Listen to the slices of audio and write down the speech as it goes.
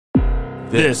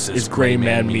This is Gray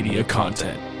Man Media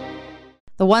content.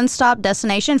 The one-stop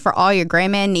destination for all your Gray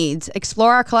Man needs.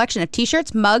 Explore our collection of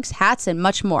t-shirts, mugs, hats, and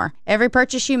much more. Every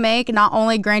purchase you make not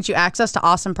only grants you access to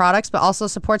awesome products, but also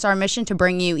supports our mission to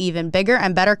bring you even bigger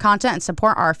and better content and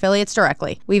support our affiliates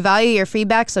directly. We value your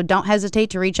feedback, so don't hesitate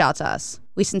to reach out to us.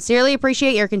 We sincerely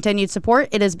appreciate your continued support.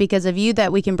 It is because of you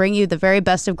that we can bring you the very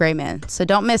best of Gray Man. So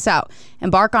don't miss out.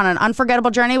 Embark on an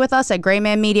unforgettable journey with us at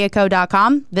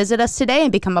GrayManMediaCo.com. Visit us today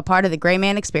and become a part of the Gray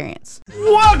Man experience.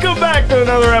 Welcome back to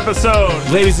another episode.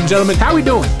 Ladies and gentlemen, how we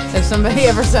doing? If somebody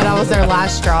ever said I was their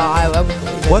last straw, I would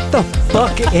believe it. What the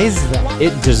fuck is that?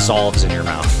 It dissolves in your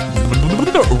mouth.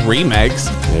 Remegs.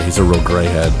 Yeah, he's a real gray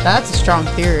head. That's a strong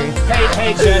theory.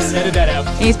 Hey, Jess, edit that out.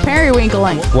 He's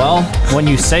periwinkling. Well, when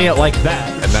you say it like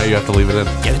that, And now you have to leave it in.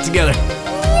 get it together.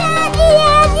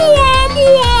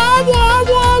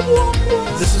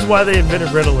 This is why they invented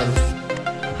Ritalin.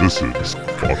 This is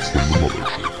Thoughts from the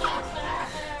Mothership.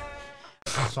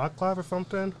 Shot glass or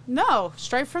something? No,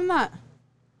 straight from that.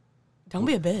 Don't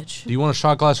be a bitch. Do you want a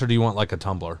shot glass or do you want like a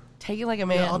tumbler? Take it like a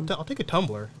man. Yeah, I'll take a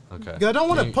tumbler. Okay. Yeah, I don't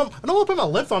want to put my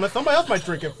lips on it. Somebody else might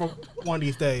drink it for one of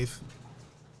these days.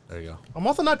 There you go. I'm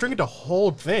also not drinking the whole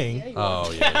thing.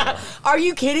 Oh, yeah. Are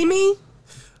you kidding me?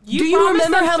 Do you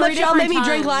remember how much y'all made me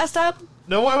drink last time?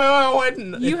 No, wait.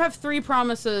 You have 3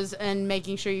 promises and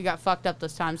making sure you got fucked up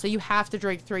this time, so you have to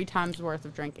drink 3 times worth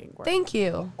of drinking. Thank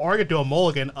you. Or I could do a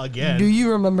mulligan again. Do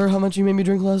you remember how much you made me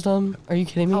drink last time? Are you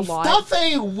kidding me? A lot. Stop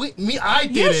saying me. I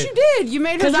did Yes, it. you did. You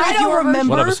made her 'Cause drink I don't your version.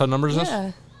 remember. What episode number is this?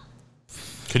 Yeah.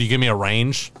 Could you give me a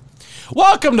range?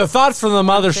 Welcome to Thoughts from the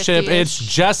Mothership. 50-ish. It's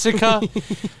Jessica.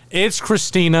 It's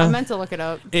Christina. I meant to look it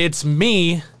up. It's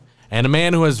me. And a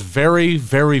man who has very,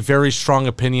 very, very strong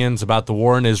opinions about the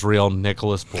war in Israel,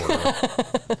 Nicholas Porter.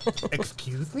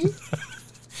 Excuse me?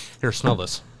 Here, smell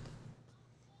this.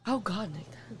 Oh, God, Nick,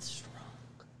 that's strong.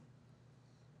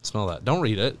 Smell that. Don't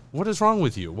read it. What is wrong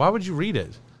with you? Why would you read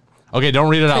it? Okay, don't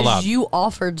read it out loud. Because you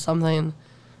offered something.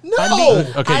 No.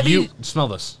 Okay, you smell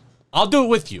this. I'll do it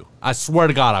with you. I swear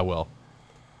to God I will.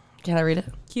 Can I read it?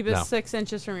 Keep it No. 6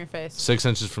 inches from your face. 6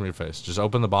 inches from your face. Just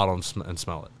open the bottle and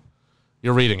smell it.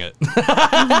 You're reading it.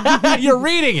 You're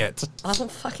reading it. I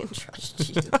don't fucking trust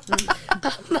you.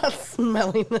 I'm not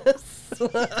smelling this.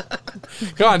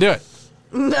 Come on, do it.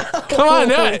 No. Come on,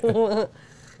 do it.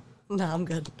 No, I'm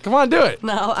good. Come on, do it.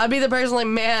 No, I'd be the person like,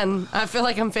 man, I feel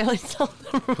like I'm failing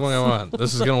something. Come on.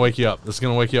 This is going to wake you up. This is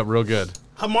going to wake you up real good.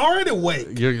 I'm already awake.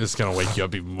 It's going to wake you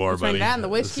up even more, Between buddy. that and the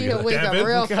This is whiskey, gonna- will wake up Damn it.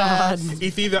 real fast.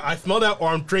 It's either I smell that or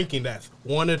I'm drinking that.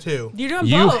 One or two. You're doing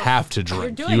You both. have to drink. You're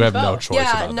You doing have no both. choice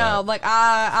Yeah, about no, that. like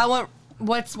I want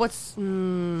what's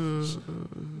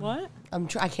What?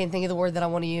 I can't think of the word that I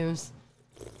want to use.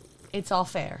 It's all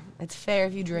fair. It's fair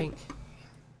if you drink.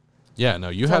 Yeah, no,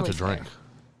 you It's have only to drink.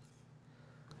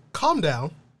 Calm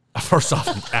down. First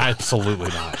off, absolutely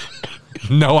not.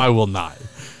 No, I will not.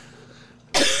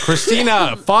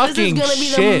 Christina, fucking This is gonna be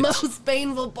shit. the most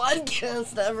painful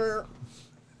podcast ever.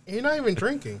 You're not even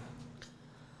drinking.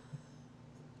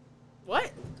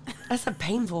 What? I said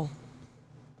painful.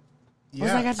 Yeah.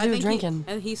 What's that got to do with drinking?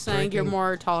 And he's saying you're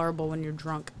more tolerable when you're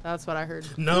drunk. That's what I heard.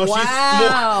 No, Wow.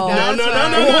 she's more.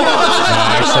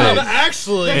 No.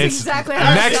 Actually, It's exactly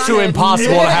how next I to sounded.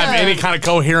 impossible to have any kind of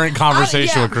coherent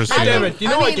conversation yeah. with Christina. Damn it. You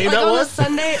know what game like that on was? the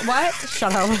Sunday, what?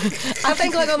 Shut up. I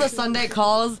think like on the Sunday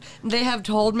calls, they have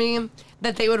told me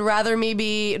that they would rather me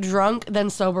be drunk than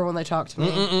sober when they talk to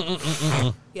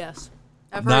me. Yes.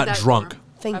 I've heard Not that drunk. before.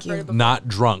 Thank I've you. heard it before. Not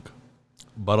drunk,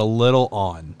 but a little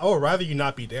on. I would rather you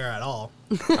not be there at all.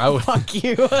 I would, Fuck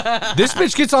you. this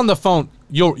bitch gets on the phone.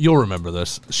 You'll remember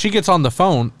this. She gets on the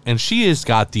phone and she has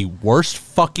got the worst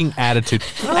fucking attitude.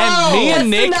 And me That's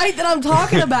and the Nick, night that I'm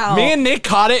talking about. me and Nick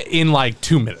caught it in like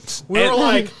 2 minutes. We were And-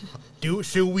 like,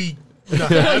 should we? No,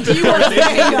 Do you want to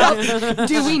hang up?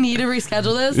 Do we need to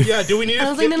reschedule this? Yeah, do we need to? I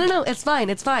was like, no, it's fine.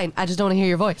 I just don't want to hear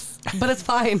your voice. But it's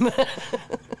fine.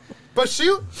 But she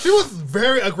was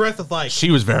very aggressive. Like,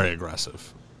 she was very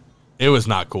aggressive. It was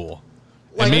not cool.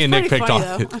 Like, And me it's and Nick pretty picked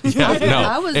funny, off. Yeah,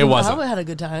 no, it wasn't. I had a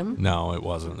good time. No, it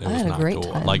wasn't. It was had a not great cool.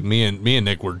 time. Like me and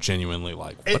Nick were genuinely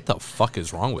like, "What the fuck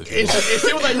is wrong with you?" and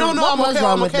she was like, no, What I'm was okay,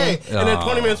 wrong I'm with okay. me? And then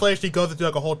 20 minutes later, she goes into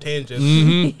like a whole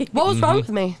tangent. What was wrong with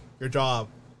me? Your job.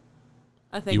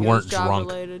 I think You it weren't was job drunk.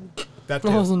 related. That I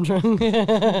too. wasn't drunk.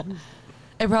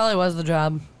 It probably was the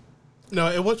job. No,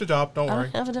 it was the job. Don't I worry.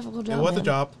 don't have a difficult job. It was the man.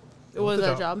 job. It was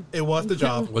that job. It was the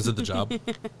job. Was it the job?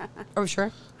 Are we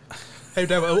sure? Hey,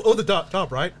 Dad, it was the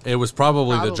job, right? It was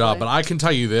probably the job, Probably. but I can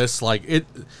tell you this: like it,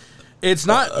 It's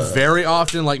not very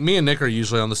often. Like me and Nick are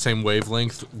usually on the same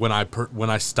wavelength when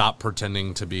I stop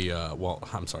pretending to be. Well,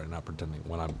 I'm sorry, not pretending.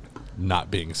 When I'm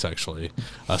not being sexually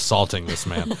assaulting this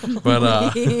man,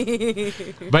 but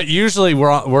usually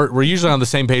we're usually on the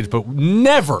same page. But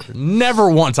never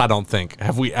once, I don't think,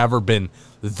 have we ever been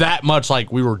that much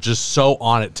like we were just so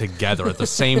on it together at the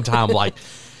same time. Like,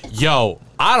 yo,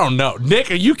 I don't know,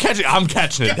 Nick, are you catching? I'm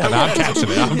catching it, Devin. I'm catching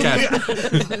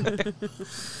it.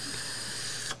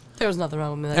 There was nothing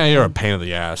wrong with me. Yeah, you're a pain in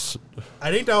the ass.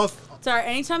 I think that was. Sorry,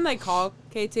 anytime they call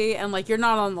KT and like you're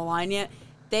not on the line yet,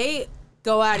 they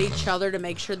go at each other to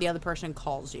make sure the other person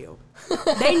calls you.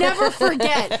 They never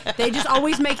forget. They just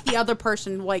always make the other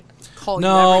person like call you.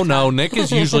 No. Nick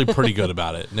is usually pretty good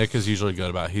about it.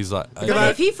 He's like,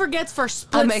 But if he forgets for a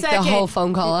split I make second, the whole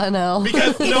phone call. I know.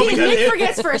 Because if he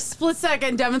forgets for a split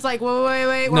second, Devin's like,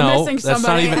 wait, we're missing that's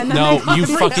somebody. not even. and then No, they call you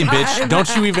three fucking bitch! times.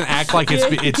 Don't you even act like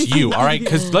it's you, all right?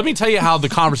 Because let me tell you how the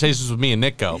conversations with me and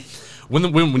Nick go.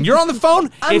 When you're on the phone,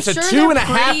 it's a sure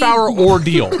 2.5 they're hour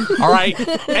ordeal. All right,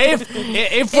 if we're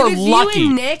If it's lucky. you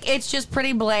and Nick, it's just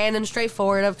pretty bland and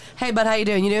straightforward. Of hey, bud, how you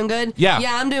doing? You doing good? Yeah.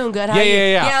 Yeah, I'm doing good. How Yeah, you?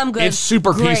 yeah. I'm good. It's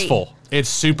super Great. peaceful. It's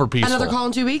super peaceful. Another call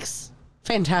in 2 weeks.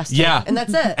 Fantastic. Yeah, and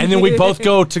that's it. And then we both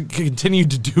go to continue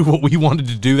to do what we wanted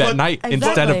to do that But- night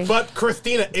instead Exactly. of. But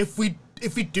Christina, if we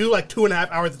do like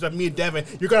 2.5 hours of me and Devin,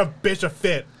 you're gonna bitch a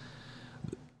fit.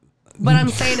 But I'm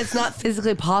saying it's not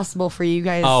physically possible for you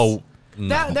guys. Oh,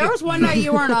 There was one night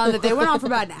you weren't on that they went on for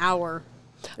about an hour.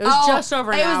 It was just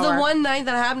over an It hour. was the one night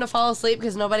that I happened to fall asleep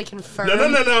because nobody confirmed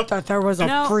No. that there was a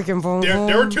No. freaking phone There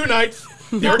call. were 2 nights.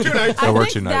 There were 2 nights. There were I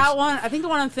think 2 nights. that one. I think the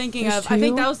one I'm thinking There's of. I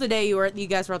think two? that was the day you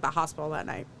guys were at the hospital that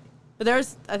night. But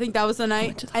I think that was the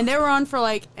night, and they were on for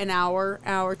like an hour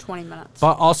 20 minutes.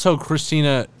 But also,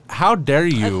 Christina, how dare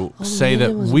you say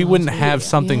that we wouldn't have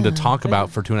something to talk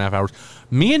about for 2.5 hours?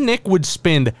 Me and Nick would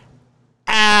spend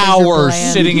hours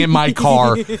bland. sitting in my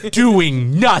car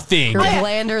doing nothing. You're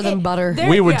blander than butter.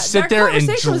 We would sit there and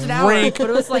conversation was an hour, drink. but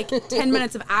it was like 10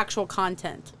 minutes of actual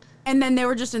content, and then they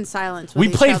were just in silence. We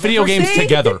with each played other video for games saying-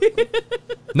 together.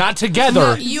 Not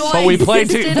together, You but we played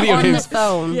insisted video on games. the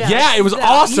phone. Yeah, it was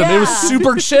awesome. It was Yeah.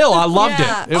 super chill. I loved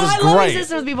Yeah. it. It was I love great.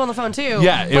 existing with people on the phone too.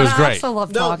 Yeah, it but was I great. also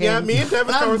love No, talking. yeah, me and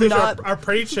Devin's I'm conversations not- are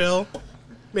pretty chill.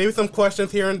 Maybe some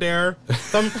questions here and there.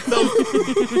 Some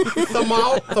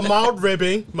mild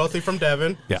ribbing, mostly from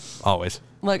Devin. Yeah, always.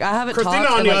 Look, I haven't Christina,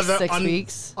 talked on in the like other 6 on,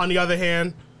 weeks. on the other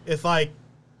hand, it's like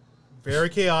very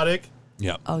chaotic.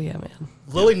 Yep. Oh yeah, man.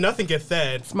 Literally nothing gets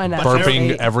said. It's my natural Burping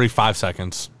state. every 5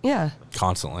 seconds, Yeah.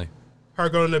 constantly. Her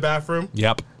going to the bathroom,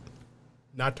 Yep.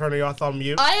 not turning off on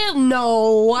mute. I didn't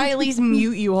know. I at least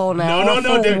mute you whole now.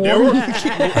 No. There were,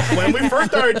 when we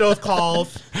first started those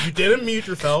calls, you didn't mute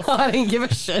yourself. I didn't give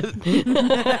a shit.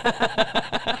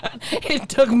 It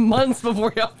took months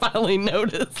before y'all finally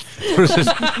noticed.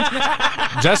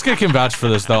 Jessica can vouch for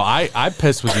this, though. I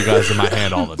piss with you guys in my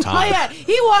hand all the Oh time. yeah,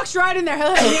 he walks right in there.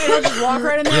 He'll just walk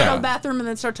right in there, Yeah. go to the bathroom, and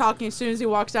then start talking as soon as he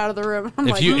walks out of the room. I'm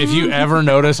If like, you ever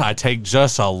notice I take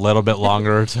just a little bit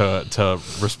longer to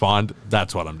respond,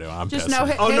 that's what I'm doing. I'm just pissing. know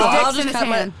his, Oh, his no, dick's I'll in just his cut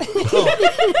my- hand.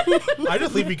 I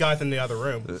just leave you guys in the other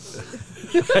room.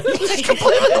 Just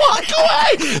completely walk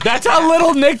away. That's how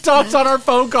little Nick talks on our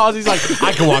phone calls. He's like,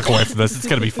 I can walk away from this. It's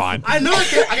gonna be fine. I know I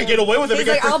can get away with it He's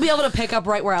because like, I'll be able to pick up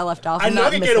right where I left off. I and know I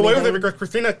not can miss get away with it anything. because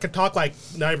Christina can talk like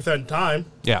 90% of the time.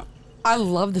 Yeah, I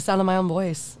love the sound of my own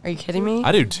voice. Are you kidding me?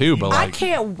 I do too. But I like,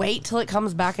 can't wait till it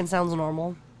comes back and sounds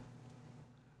normal.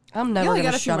 I'm You never only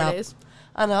gonna got a few shut more up. days.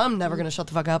 I know I'm never gonna shut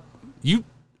the fuck up. you,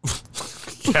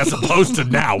 as opposed to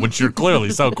now, which you're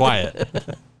clearly so quiet.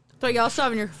 So y'all still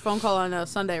having your phone call on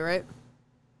Sunday, right?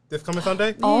 This coming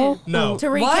Sunday? Oh No. To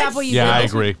recap What? what you Yeah, did. I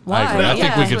agree. Why? I think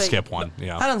Yeah. we could Wait. skip one.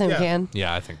 Yeah. I don't think Yeah. we can.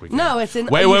 Yeah, I think we can. No, it's in.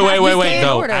 Wait, you wait, have- wait, you wait, stay wait. in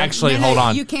No, order. actually, No, hold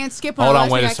on. You can't skip one. Hold on,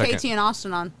 Otherwise wait you a got second. KT and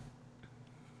Austin on.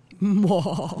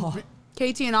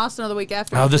 KT and Austin are the week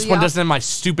after. Oh, this So one y'all- doesn't have my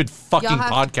stupid fucking y'all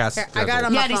have- podcast. Here, I got it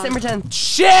on Yeah, my phone. December 10th.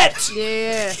 Shit!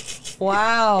 Yeah.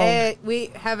 Wow.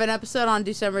 We have an episode on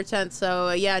December 10th,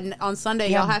 so yeah, on Sunday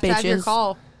Yeah, y'all have to have your bitches.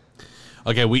 call.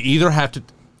 Okay, we either have to.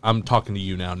 I'm talking to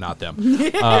you now, not them. We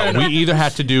either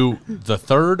have to do the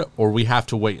 3rd or we have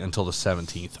to wait until the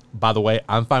 17th. By the way,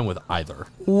 I'm fine with either.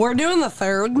 We're doing the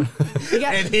 3rd. You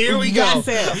got, And here we go. That's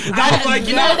it. I was like,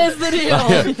 you That know, is the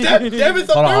deal. Devin's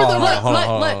the Hold on, third hold on, one. hold on,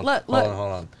 hold on, look.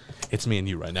 hold on. It's me and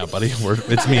you right now, buddy.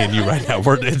 It's me and you right now.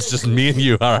 It's just me and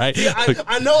you, all right?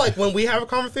 I know, like, when we have a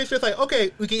conversation, it's like,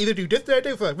 okay, we can either do this or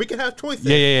that. So, like, we can have choices.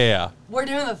 Yeah. We're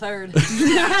doing the 3rd.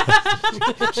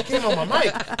 She came on my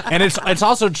mic. And it's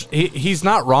also he's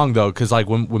not wrong though, because like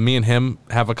when me and him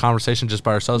have a conversation just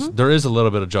by ourselves, there is a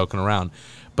little bit of joking around,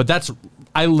 but that's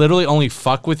I literally only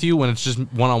fuck with you when it's just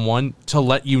one-on-one to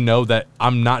let you know that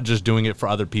I'm not just doing it for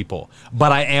other people,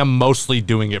 but I am mostly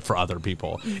doing it for other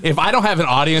people. If I don't have an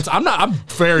audience, I'm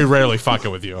very rarely fucking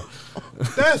with you.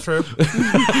 That's true.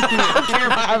 I don't care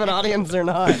if I have an audience or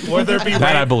not. Or there be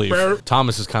That I believe. rare-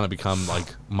 Thomas has kind of become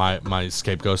like my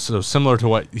scapegoat. So similar to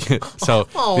what. So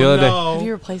Oh, the other no. Have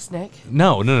you replaced Nick? day,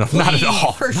 not at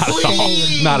all, for not at all,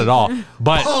 shame. not at all.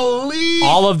 But Please.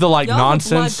 all of the like Y'all have a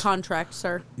nonsense. blood contract,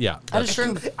 sir. Yeah, That is true.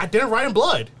 I didn't write in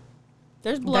blood.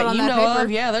 There's blood That on you that know paper.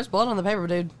 of. Yeah, there's blood on the paper,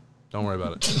 dude. don't worry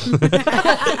about it. Put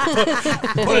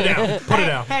it down. Put it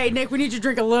down. Hey, Nick, we need you to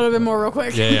drink a little bit more real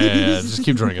quick. Yeah. Just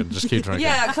keep drinking. Just keep drinking.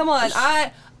 Yeah, come on.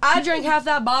 I drank half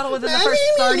that bottle within the first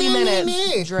 30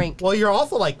 minutes. Drink. Well, you're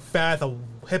also like fat as a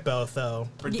hippo, so.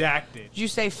 Redacted. Did you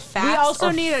say fat? We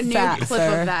also need a new clip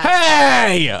of that.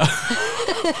 Hey!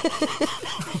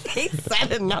 He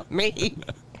said it, not me.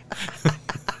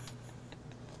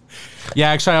 Yeah,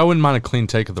 actually, I wouldn't mind a clean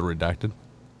take of the redacted.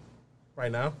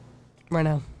 Right now, Right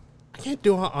now. I can't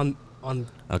do it on.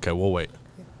 Okay, we'll wait.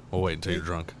 We'll wait until you're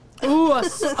drunk. Ooh,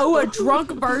 a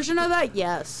drunk version of that?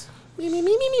 Yes. It's gonna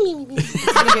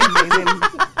be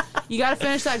amazing. You got to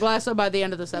finish that glass up by the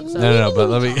end of this episode. No, but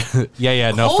let me.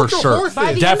 No, Hold for your sure. horses. By the end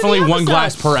of the Definitely one episode.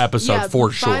 glass per episode, Yeah, for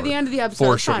by sure. the end of the episode,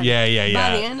 For it's sure. fine. Yeah.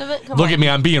 By the end of it, come Look on. at me,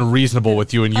 I'm being reasonable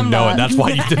with you, and you I'm know not. it. That's why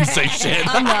you didn't say shit.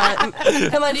 I'm not.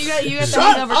 Come on, you got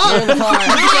that over here in the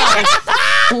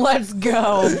car. Let's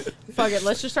go. Fuck it.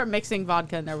 Let's just start mixing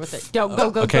vodka in there with it. Go.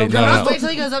 Okay, go. no. Let's wait till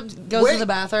he goes Wait. to the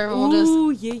bathroom and we'll just.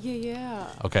 Ooh, yeah.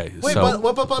 Okay, Wait, so but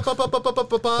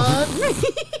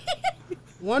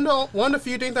one of the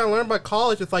few things I learned by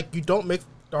college is like you don't mix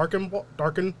dark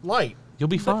and light. you'll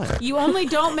be fine. You only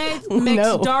don't mix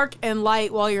No. dark and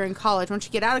light while you're in college. Once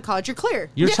you get out of college, you're clear.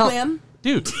 You're Yeah, telling, ma'am.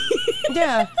 dude,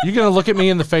 Yeah. you're gonna look at me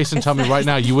in the face and tell me right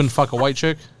now you wouldn't fuck a white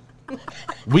chick?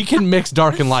 We can mix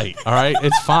dark and light, all right?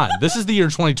 It's fine. This is the year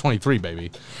 2023,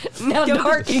 baby. Now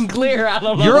dark and clear. I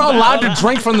don't know. You're about. allowed to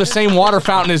drink from the same water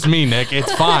fountain as me, Nick.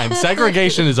 It's fine.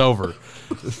 Segregation is over.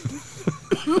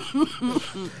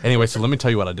 Anyway, so let me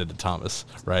tell you what I did to Thomas,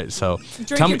 right? So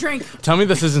tell your me, drink. Tell me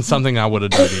this isn't something I would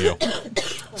have done to you.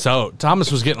 So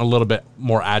Thomas was getting a little bit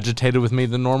more agitated with me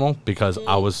than normal because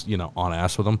I was, on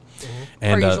ass with him.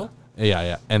 And usual.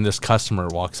 yeah. And this customer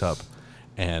walks up,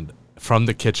 and from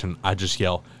the kitchen, I just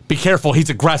yell, "Be careful, he's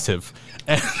aggressive."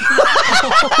 And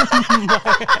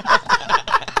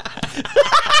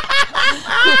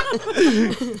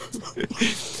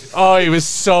oh, he was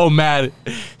so mad.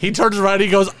 He turns around, he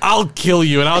goes, "I'll kill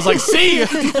you." And I was like, "See?"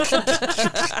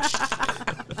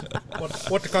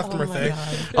 What the customer say?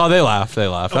 Oh, they laughed. They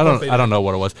laughed. Of course they I don't know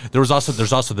what it was. There's also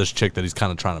this chick that he's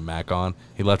kind of trying to mac on.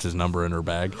 He left his number in her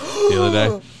bag the other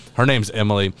day. Her name's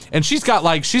Emily, and she's not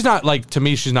to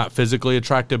me, she's not physically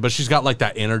attractive, but she's got like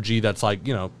that energy that's like,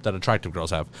 that attractive girls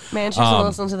have. Man, she's gonna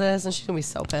listen to this and she's gonna be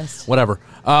so pissed. Whatever.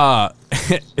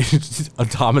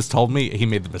 Thomas told me he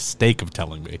made the mistake of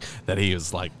telling me that he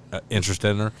was like interested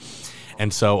in her,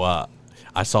 and so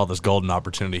I saw this golden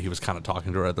opportunity. He was kind of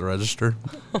talking to her at the register,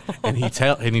 and he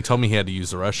told me he had to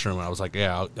use the restroom, and I was like,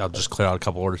 "Yeah, I'll just clear out a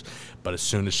couple orders." But as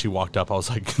soon as she walked up, I was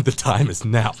like, "The time is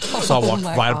now." So I walked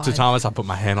my right up to God. Thomas. I put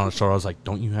my hand on his shoulder. I was like,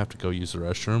 "Don't you have to go use the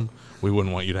restroom? We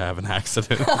wouldn't want you to have an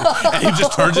accident." And he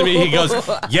just turns to me. He goes,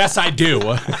 "Yes, I do."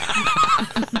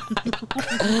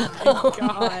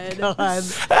 God.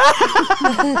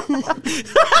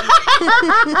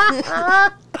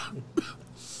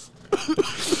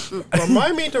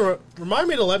 Remind me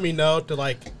to let me know to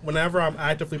like whenever I'm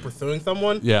actively pursuing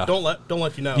someone. Yeah. Don't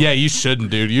let you know. Yeah, you shouldn't,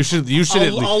 dude. You should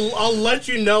at least. I'll let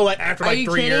you know like after Are like you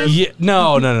 3 kidding? years. Yeah,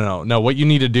 no. What you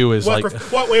need to do is like,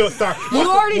 Wait, start. You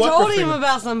already told him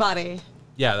about somebody.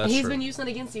 yeah, that's He's true. been using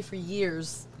it against you for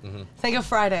years. Think of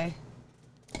Friday.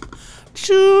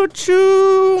 Choo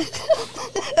choo.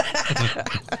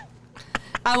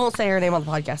 I won't say her name on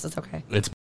the podcast. It's okay. It's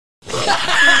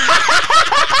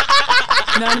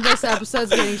None of this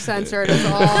episode's getting censored. It's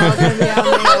all going to be out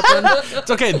in the open.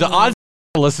 it's okay. The odds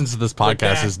listens to this podcast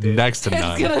that, is dude. next to It's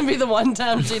none. gonna be the one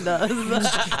time she does.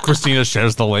 Christina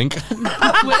shares the link.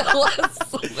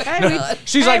 Hey,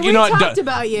 She's hey, like, you we know what? talked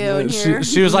about you in here.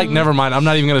 She was like, never mind. I'm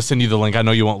not even gonna send you the link. I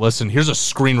know you won't listen. Here's a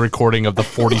screen recording of the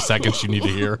 40 seconds you need to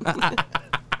hear. I'm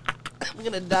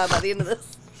gonna die by the end of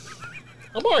this.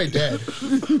 I'm already dead.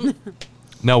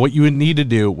 No, what you would need to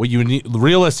do,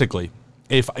 realistically,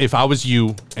 if I was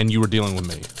you and you were dealing with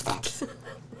me,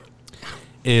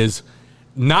 is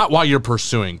not while you're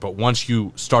pursuing, but once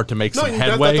you start to make some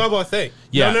headway. That's what I think.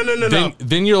 Yeah. No.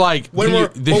 Then you're like When we're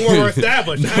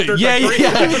established after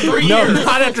after 3 No, years.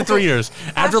 not after 3 years.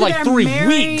 After like they're 3 married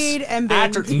weeks. and been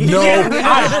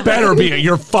I better be at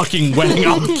your fucking wedding.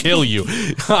 I'll kill you.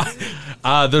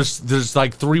 There's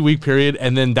like 3 week period,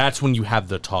 and then that's when you have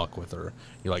the talk with her.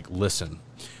 You're like, listen,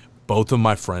 both of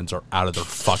my friends are out of their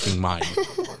fucking mind.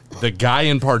 The guy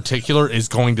in particular is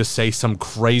going to say some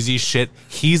crazy shit.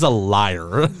 He's a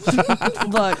liar.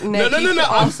 Look, Nick, No.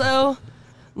 Also,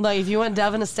 like, if you want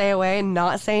Devin to stay away and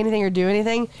not say anything or do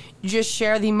anything, just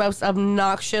share the most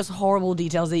obnoxious, horrible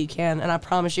details that you can, and I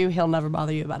promise you, he'll never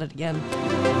bother you about it again.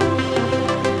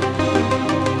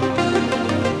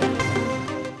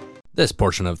 This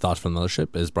portion of Thoughts from the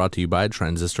Mothership is brought to you by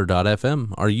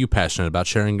Transistor.fm. Are you passionate about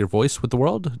sharing your voice with the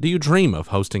world? Do you dream of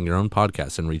hosting your own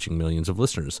podcast and reaching millions of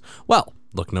listeners? Well,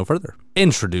 look no further.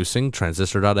 Introducing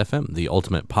Transistor.fm, the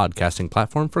ultimate podcasting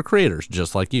platform for creators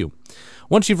just like you.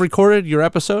 Once you've recorded your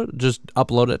episode, just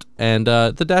upload it, and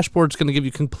the dashboard's going to give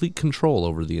you complete control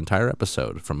over the entire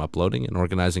episode, from uploading and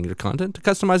organizing your content to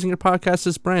customizing your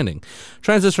podcast's branding.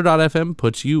 Transistor.fm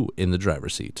puts you in the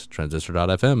driver's seat.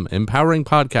 Transistor.fm, empowering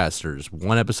podcasters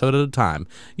one episode at a time.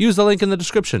 Use the link in the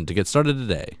description to get started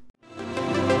today.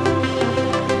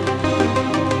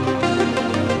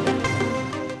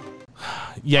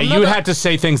 Yeah, you would have to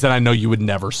say things that I know you would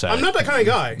never say. I'm not that kind of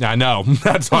guy. I know.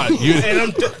 That's why.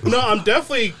 And I'm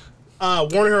definitely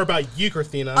warning her about you,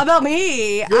 Christina. About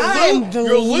me,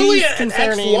 You're literally an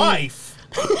ex-wife.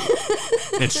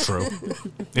 It's true.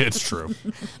 It's true.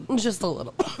 Just a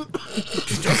little.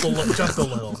 Just a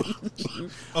little.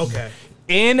 Okay.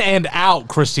 In and out,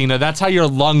 Christina. That's how your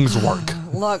lungs work.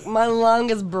 Look, my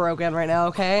lung is broken right now,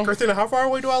 okay? Christina, how far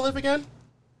away do I live again?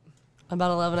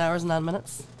 About 11 hours and 9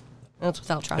 minutes. That's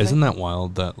without traffic. Isn't that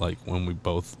wild that, like, when we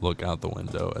both look out the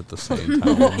window at the same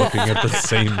time, we're looking at the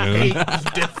same moon?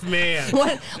 This man.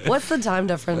 What's the time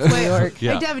difference in New York?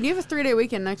 Yeah. Hey, Devin, you have a 3-day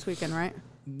weekend next weekend, right?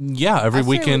 Yeah, every I say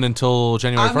weekend we- until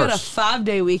January I've got a 1st.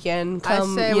 5-day weekend.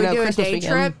 Come, I say you we know, do a Christmas day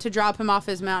weekend. trip to drop him off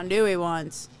his Mountain Dew he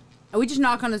wants. And we just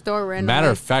knock on his door randomly. Matter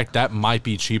of fact, that might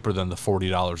be cheaper than the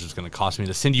 $40 it's going to cost me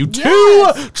to send you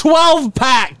Yes. 2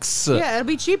 12-packs. Yeah, it'll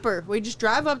be cheaper. We just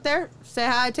drive up there, say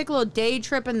hi, take a little day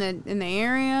trip in the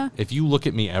area. If you look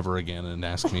at me ever again and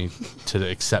ask me to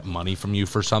accept money from you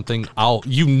for something,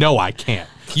 you know I can't.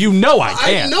 You know I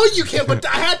can't. I know you can't, but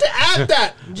I had to add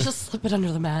that. Just slip it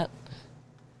under the mat.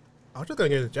 I was just going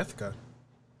to give it to Jessica.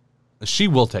 She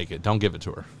will take it. Don't give it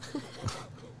to her.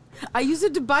 I use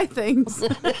it to buy things.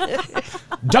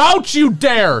 Don't you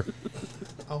dare!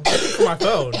 I'll get it for my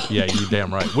phone. Yeah, you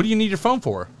damn right. What do you need your phone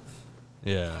for?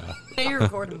 Yeah. Hey, you're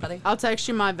recording, buddy. I'll text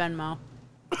you my Venmo.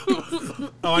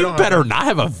 Oh, I don't Better have not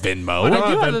have a Venmo. don't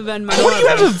I do have have a Venmo. What do you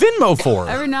have a Venmo for?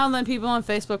 Every now and then, people on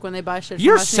Facebook, when they buy shit, from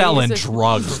You're us, they selling use it-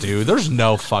 drugs, dude. There's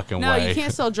no fucking No, way. you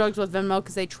can't sell drugs with Venmo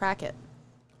because they track it.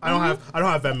 I don't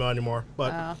have Venmo anymore,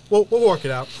 but we'll work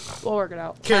it out. We'll work it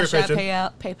out. Carrier Cash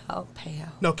App, pigeon. PayPal.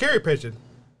 No, carrier pigeon.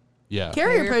 Yeah.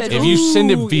 Carrier pigeon. If you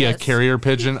send it Ooh, via yes. carrier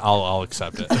pigeon, I'll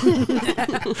accept it.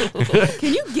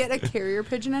 Can you get a carrier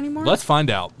pigeon anymore? Let's find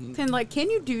out. Can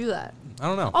you do that? I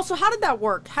don't know. Also, how did that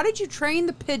work? How did you train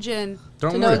the pigeon?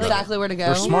 Don't To worry know about exactly it. where to go.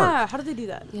 They're smart. Yeah, how did they do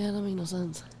that? Yeah, that makes no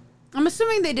sense. I'm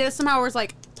assuming they did it somehow where it's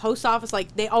like post office,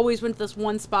 like they always went to this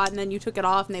one spot and then you took it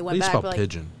off and they How went do you back. spell but, like,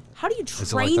 pigeon? how do you it like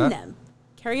train that? them?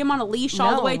 Carry them on a leash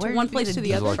all the way to where one did you place get to a the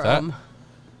D other? like that? from?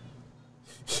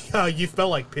 You spell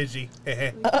like Pidgey.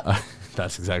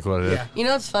 That's exactly what it is. Yeah. You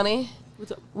know what's funny?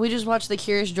 What's up? We just watched the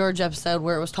Curious George episode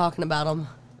where it was talking about him.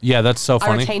 Yeah, that's so I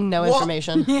funny. retain no Well-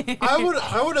 information. I would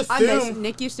I miss assume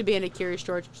Nick used to be in a Curious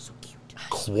George. So cute.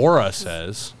 Quora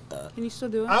says. Can you still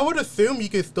do it? I would assume you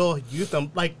could still use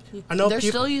them. Like I know They're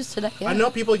people, still used today. Yeah. I know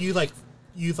people use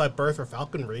birth or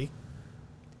falconry.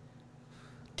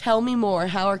 Tell me more.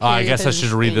 How are I carrier guess I should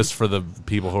pigeons read named? this for the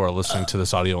people who are listening to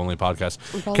this audio-only podcast.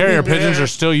 Probably Carrier not. pigeons are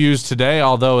still used today,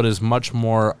 although it is much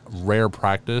more rare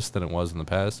practice than it was in the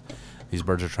past. These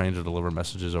birds are trained to deliver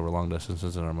messages over long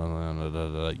distances and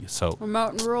are so.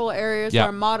 Remote and rural areas Yeah.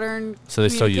 where modern So they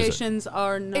still use it. communications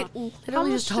are not. It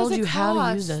literally just told you how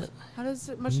to use it. How does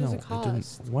it much does it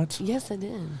cost? What? Yes, I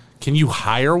did. Can you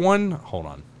hire one? Hold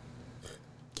on.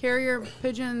 Carrier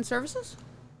pigeon services?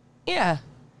 Yeah.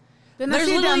 Didn't I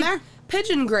see it down literally there?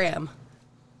 Pigeongram.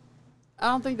 I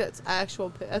don't think that's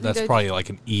actual. I think That's probably like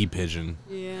an e-pigeon.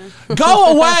 Yeah.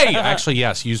 Go away! Actually,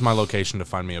 yes. Use my location to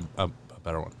find me a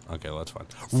better one. Okay, well, that's fine.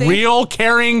 See? Real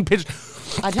carrying pigeon.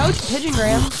 I told you, Pigeon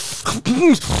Graham.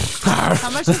 How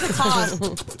much does it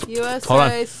cost?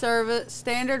 USA service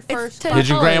standard first. $10.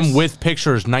 Pigeon Graham with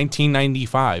pictures,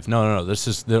 1995. No. This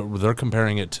is they're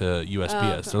comparing it to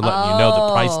USPS. They're letting you know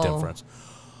the price difference.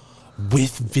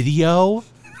 With video?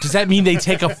 Does that mean they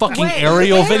take a fucking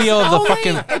aerial video of the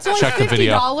fucking? It's only Check the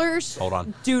video. $50. Hold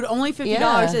on. Dude, only $50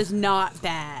 Yeah. is not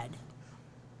bad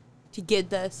to get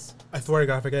this. I swear to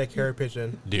God, if I get a carrier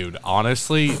pigeon. Dude,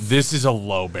 honestly, this is a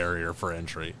low barrier for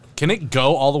entry. Can it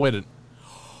go all the way to?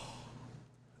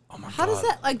 Oh my How god. does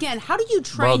that again? How do you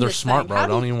train Bro, they're this smart, thing? bro. How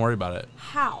do Don't you- even worry about it.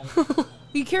 How?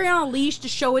 You carry on a leash to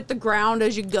show it the ground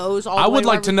as you goes. All I the way would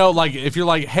like to wherever- know, like, if you're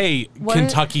like, hey, What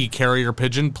Kentucky carrier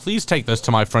pigeon, please take this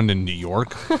to my friend in New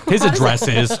York. His address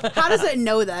is. How does it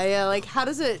know that? Yeah, like how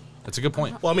does it? That's a good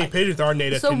point. Well, I mean, pigeons are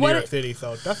native So to New what York it- City,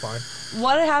 so that's fine.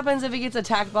 What happens if he gets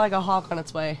attacked by like a hawk on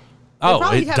its way? Oh,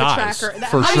 probably it have a dies. tracker. That-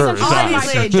 For I mean, sure. It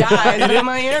Obviously dies. it dies. But am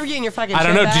I interviewing your fucking I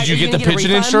don't know. shit Did back? you Are get the gonna a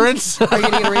pigeon refund? insurance? Are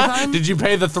you getting a refund? Did you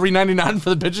pay the $3.99 for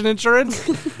the pigeon insurance?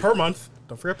 Per month.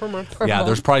 Don't forget per month. Yeah,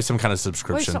 there's probably some kind of Wait,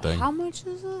 subscription so thing. how much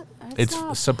is it? It's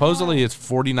not supposedly bad. it's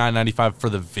 $49.95 for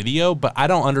the video, but I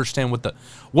don't understand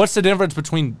what's the difference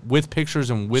between with pictures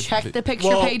and with. Check the picture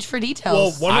Well- page for Well,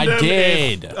 details. one of I them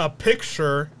did. is a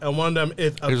picture, and one of them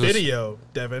is a Here's a s- video,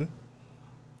 Devin.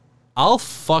 I'll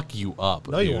fuck you up.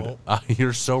 No, you dude. won't.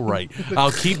 You're so right.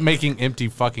 I'll keep making empty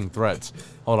fucking threats.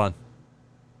 Hold on.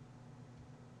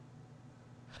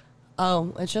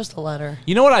 Oh, it's just a letter.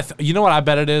 You know what you know what I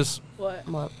bet it is? What?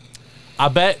 What? I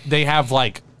bet they have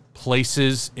like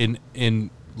places in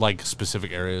like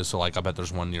specific areas. So like I bet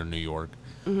there's one near New York.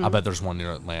 I bet there's one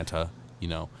near Atlanta, you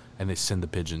know, and they send the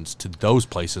pigeons to those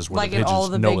places where Like the in pigeons all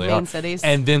the know big they main are. cities?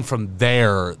 And then from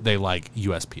there they like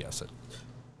USPS it.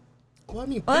 Well, I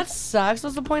mean, Well, that sucks.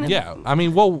 What's the point of Yeah. I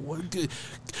mean, well,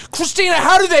 Christina,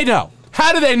 how do they know?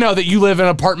 How do they know that you live in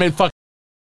an apartment fucking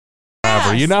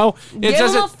wherever, you know? It Give him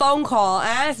doesn't a phone call and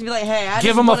ask to be like, hey, I give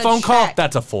just them a wanna phone call. check.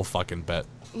 That's a full fucking bet.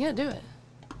 Yeah, do it.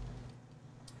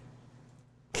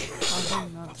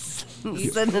 Do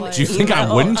you think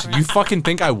I wouldn't? You fucking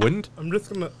think I wouldn't? I'm just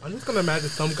gonna imagine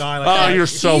some guy like Oh, that. you're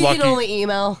so You lucky. can only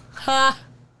email. Ha.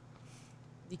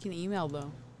 You can email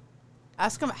though.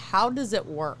 Ask them how does it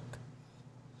work.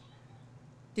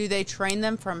 Do they train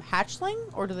them from hatchling,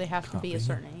 or do they have to be a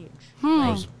certain age?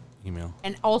 Like, Email.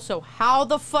 and also, how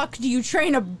the fuck do you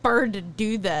train a bird to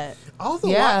do that? Also,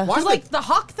 Yeah. why Because is like the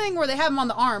hawk thing where they have them on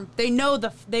the arm, they know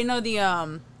the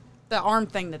arm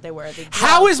thing that they wear. The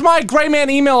How glove. is my gray man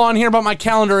email on here, but my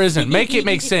calendar isn't? Make it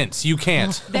make sense. You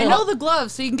can't. They know the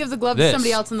glove, so you can give the glove This. to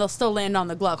somebody else, and they'll still land on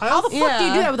the glove. I How the also- fuck do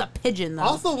you do Yeah. that with a pigeon, though? I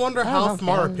also wonder how know,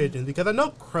 smart are man. pigeons, because I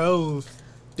know crows,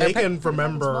 they can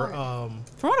remember.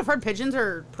 From what I've heard, pigeons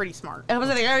are pretty smart. I was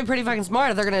like, they gotta be pretty fucking smart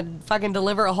if they're gonna fucking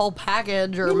deliver a whole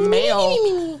package or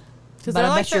mail. Because But they're I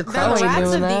like bet your they're crow ain't rats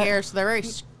doing of the that. air, so they're very.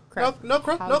 No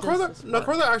crows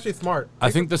work? are actually smart. I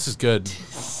think this is good.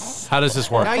 How does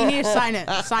this work? Now you need to sign it.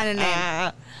 Sign a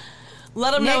name.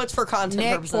 Let them know Nick- it's for content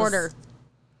Nick purposes. Porter.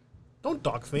 Don't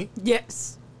dox me.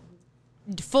 Yes.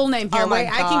 Full name here. Oh my wait,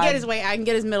 I can God. get his. Wait, I can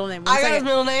get his middle name. I got his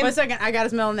middle name? 1 second. I got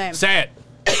his middle name. Say it.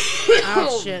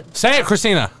 Oh shit. Say it,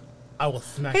 Christina. I will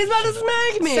smack. He's about to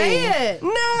smack me. Say it.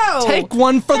 No. Take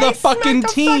one for the He smacked fucking the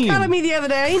team. fuck out of me the other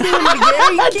day. I ain't doing it again.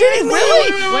 Are you kidding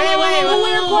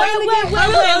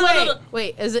me?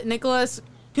 Wait. Is it Nicholas?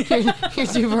 You're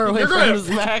too far away You're from gonna the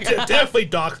smack. definitely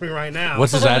dox me right now.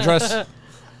 What's his address?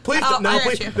 Please, Oh, no, I got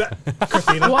please, you.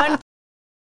 Christina. One.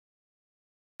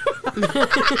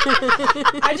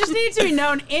 I just need to be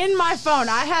known in my phone.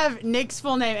 I have Nick's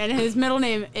full name, and his middle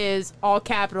name is all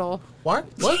capital. What?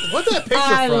 What's that picture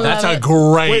I from? love That's a it.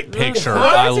 great Wait, picture.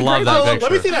 what? I That's a love great- that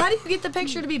Let me picture. see that. How do you get the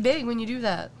picture to be big when you do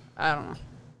that? I don't know.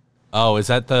 Oh, is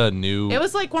that the new? It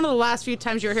was like one of the last few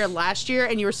times you were here last year,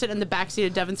 and you were sitting in the backseat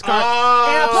of Devin's car. Oh.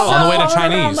 And I put On the my way to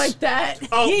phone around Chinese. like that.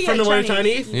 Oh, You from get the way to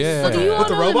Chinese? Yeah. So do you With want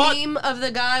the to know robot? the meme of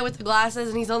the guy with the glasses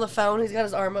and he's on the phone? He's got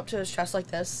his arm up to his chest like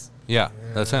this. Yeah,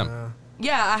 that's him.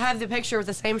 Yeah, I have the picture with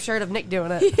the same shirt of Nick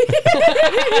doing it.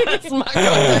 It's my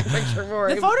contact picture for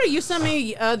The him. photo you sent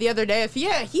me the other day,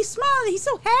 he's smiling. He's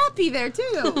so happy there,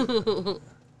 too.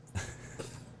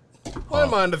 Why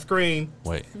am I on the screen?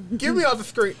 Wait. Give me on the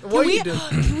screen. What are you doing?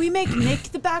 Can we make Nick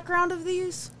the background of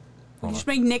these? Hold Just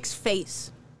on. make Nick's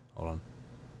face. Hold on.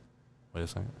 Wait a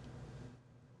second.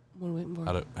 What are we waiting for?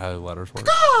 How do letters work?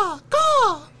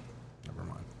 Go! Never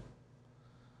mind.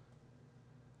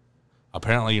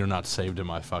 Apparently, you're not saved in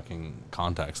my fucking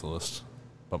contacts list,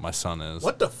 but my son is.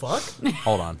 What the fuck?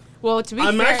 Hold on. Well, to be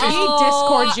I'm fair, actually- he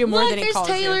discords you more look, than he there's calls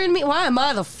Taylor you. and me. Why am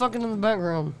I the fucking in the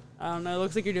background? I don't know. It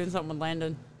looks like you're doing something with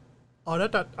Landon. Oh, I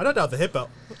thought that was a hippo.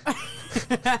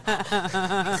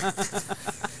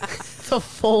 It's a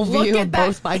full view of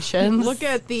both my chins. Look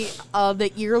at the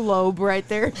earlobe right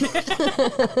there.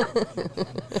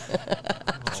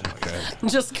 Okay.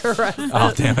 Just caress.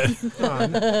 Oh, damn it.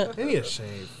 God, I need a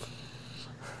shave.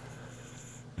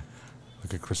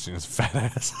 Look at Christina's fat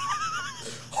ass.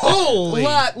 Holy!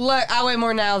 Look, I weigh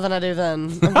more now than I do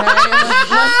then. Okay?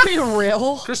 Let's be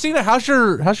real. Christina, how's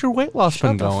your weight loss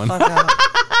been going? Fuck up.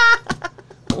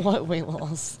 What weight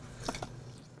loss?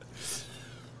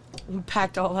 We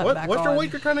packed all that back What's your on.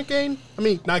 weight you're trying to gain? I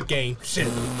mean, not gain. Shit.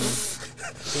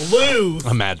 Lose.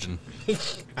 Imagine. What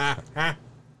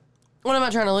am I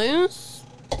trying to lose?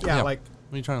 Yeah, like,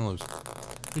 What are you trying to lose?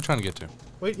 What are you trying to get to?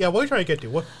 wait, yeah, what are you trying to get to?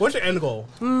 What's your end goal?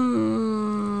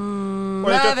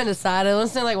 I haven't decided.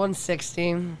 Let's say like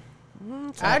 160.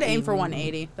 I'd aim for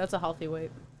 180. That's a healthy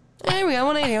weight. There we go,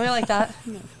 180. We like that.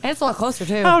 And it's a lot closer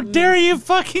too. How dare you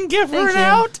fucking give her Thank an you.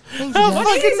 out? Thank How you. fucking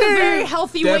 180 is a dare very you?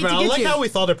 healthy weight Devin, to I get like you. how we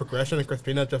saw the progression in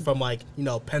Christina just from like,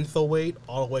 pencil weight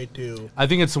all the way to. I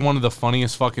think it's one of the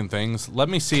funniest fucking things. Let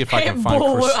me see if I can find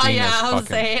Christina's Yeah, I was fucking...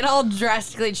 saying it'll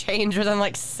drastically change within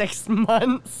like 6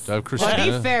 months. Do I have To be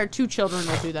Christina? fair, 2 children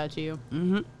will do that to you.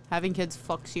 Mm-hmm. Having kids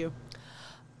fucks you.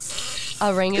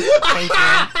 Orangutan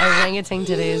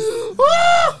titties.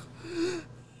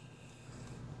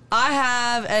 I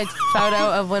have a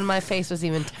photo of when my face was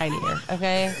even tinier,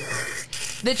 okay?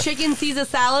 The chicken Caesar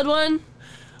salad one?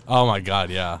 Oh my god,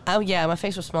 yeah. Oh, yeah, my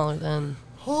face was smaller then.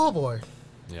 Oh boy.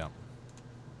 Yeah.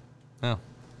 Yeah.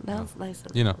 Now it's nice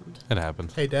and You know, round. it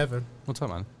happens. Hey, Devin. What's up,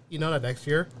 man? You know that next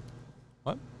year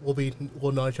What?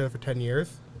 we'll know each other for 10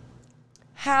 years.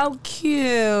 How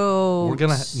cute. We're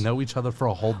gonna know each other for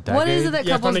a whole decade? What is it that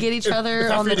Yeah, couples it's get each it's other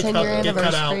not on the for you to 10-year get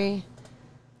cut out. anniversary?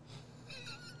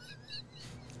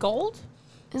 Gold?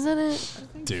 Isn't it?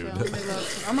 Dude.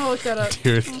 I'm gonna look that up.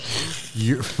 Dude,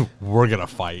 we're gonna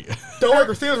fight. Don't worry,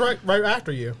 Christina's right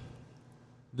after you.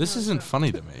 This isn't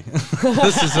funny to me.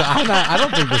 I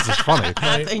don't think this is funny.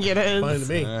 I think it is. Funny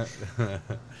to me.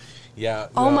 Yeah.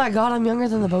 Oh my god, I'm younger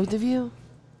than the both of you?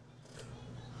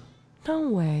 No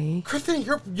way. Christina,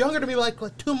 you're younger than me like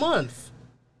 2 months.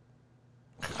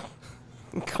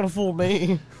 Could have fooled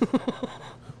me.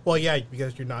 Well, yeah,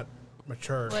 because you're not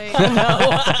mature. Wait.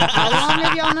 How long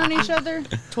have y'all known each other?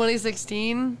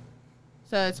 2016?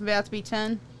 So it's about to be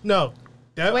 10. No.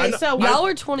 Wait, so Y'all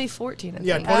were 2014, I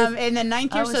Yeah, think. 20 in the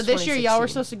ninth I year, was so this year y'all were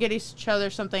 2016. supposed to get each other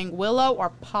something willow or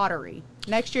pottery.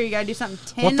 Next year you gotta do something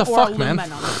tin What the or fuck, man?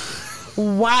 aluminum.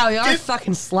 Wow, y'all are Dude.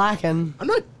 fucking slacking. I'm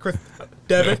not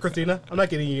Devin, Christina. I'm not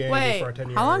getting you anything Wait, for our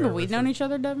 10-year how long have we known anniversary. each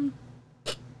other, Devin?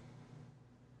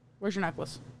 Where's your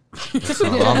necklace? It's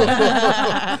not on me.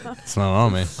 It's not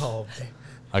on me. Oh, man.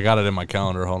 I got it in my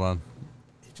calendar. Hold on.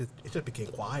 It just became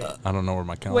quiet. I don't know where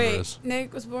my calendar Wait, is.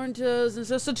 Nick was born so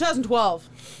 2012.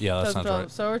 Yeah, that sounds 2012.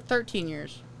 right. So we're 13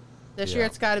 years. This year Yeah.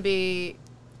 it's got to be.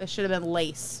 It should have been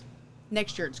lace.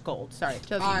 Next year it's gold. Sorry,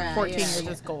 2014 years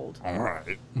it's gold. All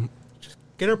right.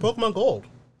 Get her Pokemon Gold.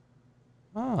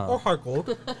 Oh. Or Heart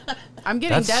Gold. I'm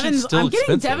getting That shit's Devin's. still I'm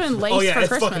getting expensive. Devin lace Oh, yeah, for it's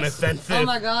Christmas. fucking expensive. Oh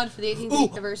my god, for the 18th Ooh.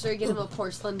 anniversary, get him a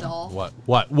porcelain doll. What?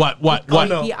 Oh, What?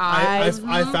 no. The I eyes.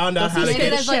 found out how Does to he Get get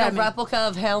it get as shit like out a of me. replica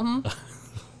of him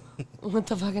with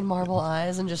the fucking marble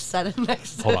eyes and just set it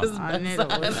next Hold to on. his I need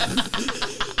bedside.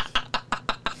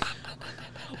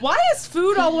 Why is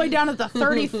food all the way down at the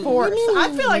 34th?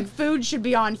 I feel like food should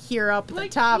be on here up at the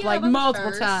top yeah, like but the multiple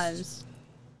first. times.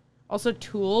 Also,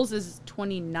 Tools is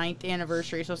 29th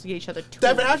anniversary. Supposed to get each other tools.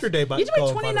 Devin, how's your day, bud? You have to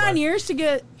wait 29 years to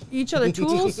get each other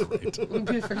tools. It'll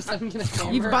be the first time you get a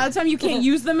camera. By the time you can't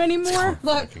use them anymore.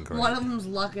 Look, Fucking great. one of them's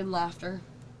luck and laughter.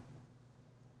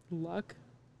 Luck.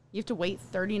 You have to wait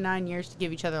 39 years to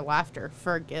give each other laughter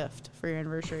for a gift for your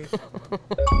anniversary.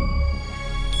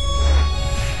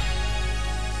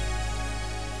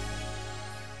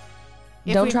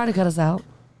 Don't try to cut us out.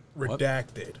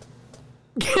 Redacted.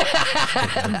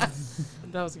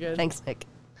 That was good. Thanks, Nick.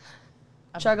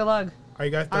 Chug a lug. Are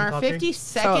you guys On done our talking?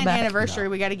 52nd Throw it back. anniversary,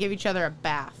 we got to give each other a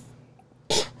bath.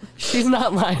 She's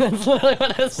not lying. That's literally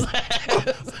what it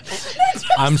says.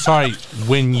 I'm sorry.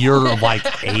 When you're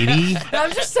like 80,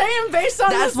 I'm just saying, based on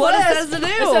That's this what it list, says to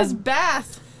do. It says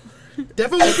bath.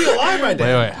 Devin won't be alive by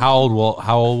then. wait. How old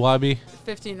will I be?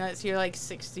 15 nights, you're like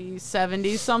 60s,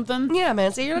 70s, something. Yeah,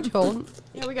 man. So you're not too old.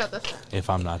 Yeah, we got this. If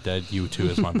I'm not dead, you two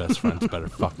as my best friends better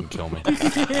fucking kill me.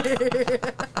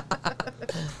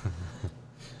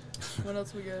 What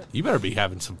else we got? You better be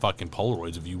having some fucking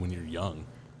Polaroids of you when you're young.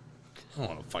 I don't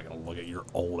want to fucking look at your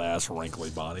old ass wrinkly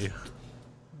body.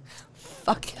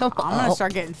 Fuck him. I'm gonna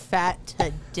start getting fat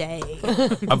today.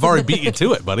 I've already beat you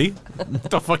to it, buddy.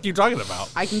 What the fuck are you talking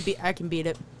about? I can beat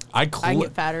it. I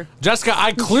get fatter. Jessica,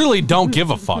 I clearly don't give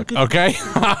a fuck, okay?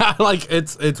 Like,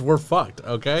 we're fucked,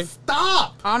 okay?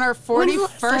 Stop! On our When's the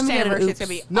last time 41st you had an anniversary, it's oops?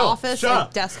 gonna be No, office shut and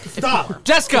up. desk. Stop!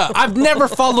 Jessica, I've never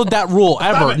followed that rule,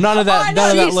 ever. it. None of that, I know,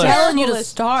 none of that she's list. Telling you to list.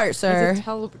 start, sir. It's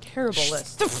a terrible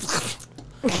list.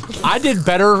 I did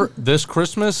better this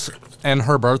Christmas and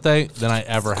her birthday than I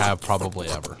ever have, probably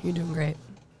ever. You're doing great.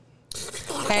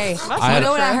 Hey, I you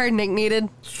know what I sure. heard Nick needed?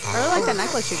 I really like that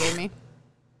necklace you gave me.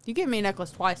 You gave me a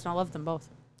necklace twice, and I love them both.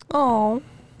 Oh,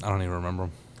 I don't even remember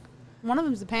them. One of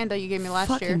them's the panda you gave me last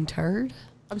fucking year. turd.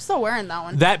 I'm still wearing that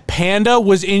one. That panda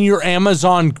was in your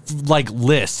Amazon like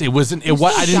list. It wasn't. It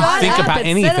was. I didn't Shut think up, about it's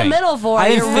anything. sentimental for I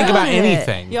you. didn't think about Ruined it.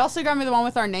 anything. You also got me the one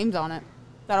with our names on it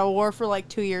that I wore for like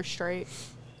 2 years straight.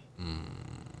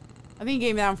 I think you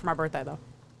gave me that one for my birthday though.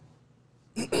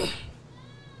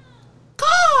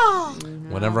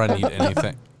 Whenever I need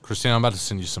anything, Christina, I'm about to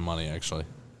send you some money actually,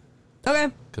 Okay.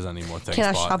 because I need more things. Can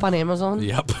I bought. shop on Amazon?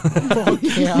 Yep.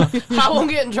 Yeah. I won't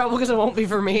get in trouble because it won't be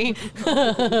for me.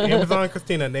 Amazon and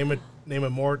Christina, name a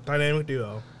more dynamic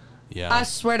duo. Yeah. I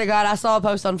swear to God, I saw a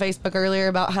post on Facebook earlier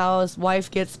about how his wife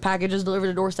gets packages delivered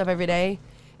to doorstep every day,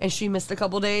 and she missed a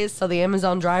couple days, so the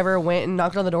Amazon driver went and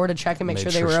knocked on the door to check and make Made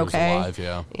sure they sure were she was okay. alive,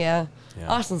 yeah. Yeah. Yeah.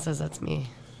 Austin says that's me.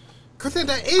 Christina,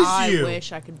 that is I you.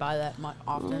 wish I could buy that much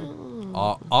often.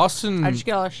 Austin. I just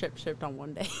get all our shipped on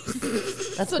one day.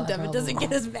 That's so my Devin problem. doesn't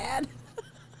get as mad.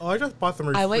 Oh, I just bought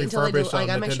some I wait until they do, refurbished like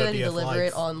I make sure Nintendo they DS deliver it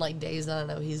lights. on like days that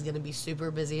I know he's gonna be super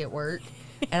busy at work,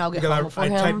 and I'll get Because home before I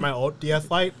typed him. my old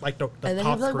DS light, like the And then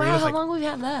top he's like, screen "Wow, is how like, long we've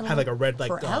had that?" had like a red like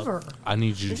forever. I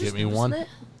need you to You're get me just one losing it?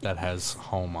 that has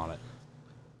home on it.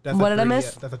 That's What a did I 3DS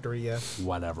miss? That's a 3DS.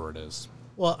 Whatever it is.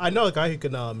 Well, I know a guy who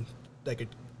can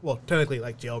well, technically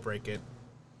like jailbreak it,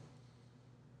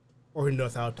 or who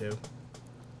knows how to.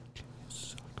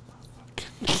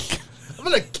 I'm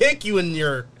gonna kick you in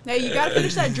your. Hey, you gotta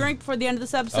finish that drink before the end of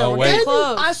this episode. Oh, We're wait. getting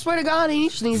close. I swear to God, he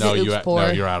just needs No, the oops pour.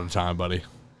 you're out of time, buddy.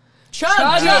 Chug,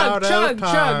 Out chug, of chug,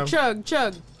 time. chug, chug,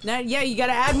 chug. Now, yeah, you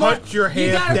gotta add more. Put your You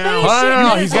hand gotta down. finish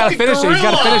No, it. he's got to fucking finish it. He's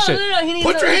got to gorilla. finish it. He needs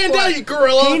Put the your oops hand pour. down, you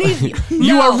gorilla.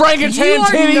 You No, orangutan you are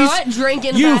titties. not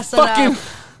drinking You fast fucking-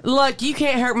 enough. Look, you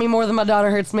can't hurt me more than my daughter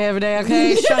hurts me every day,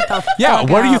 okay? Shut the Yeah, fuck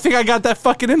where do you up. think I got that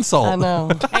fucking insult? I know.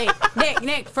 Hey,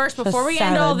 Nick, first, before we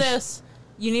end all savage. this,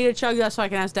 you need to chug that so I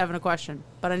can ask Devin a question.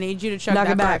 But I need you to chug Knock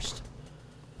that it back. first.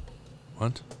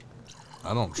 What?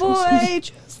 I don't trust this. Boy,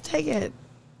 just take it.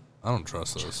 I don't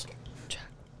trust this.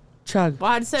 Chug. Well,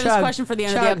 I had to save Chug. this question for the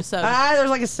end of the Chug. episode. Ah, there's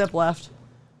like a sip left.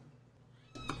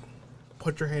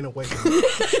 Put your hand away.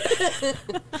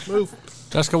 Move.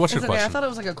 Jessica, what's your It's okay. I question? thought it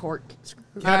was like a cork.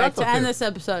 all right, that's to okay. end this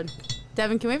episode,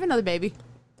 Devin, can we have another baby?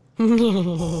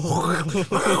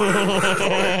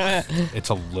 It's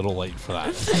a little late for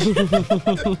that.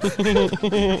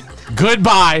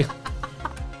 Goodbye.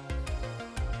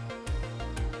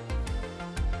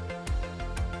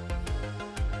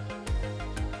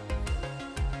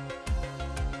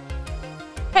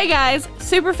 Hey guys,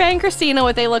 Superfan Christina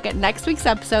with a look at next week's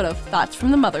episode of Thoughts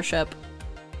from the Mothership.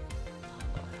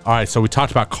 All right, so we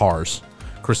talked about cars.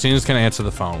 Christina's going to answer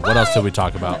the phone. What else did we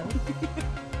talk about?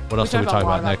 What else did we talked talk a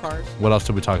lot about, Nick? about cars. What else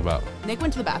did we talk about? Nick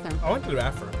went to the bathroom. I went to the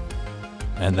bathroom.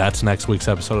 And that's next week's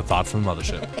episode of Thoughts from the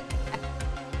Mothership.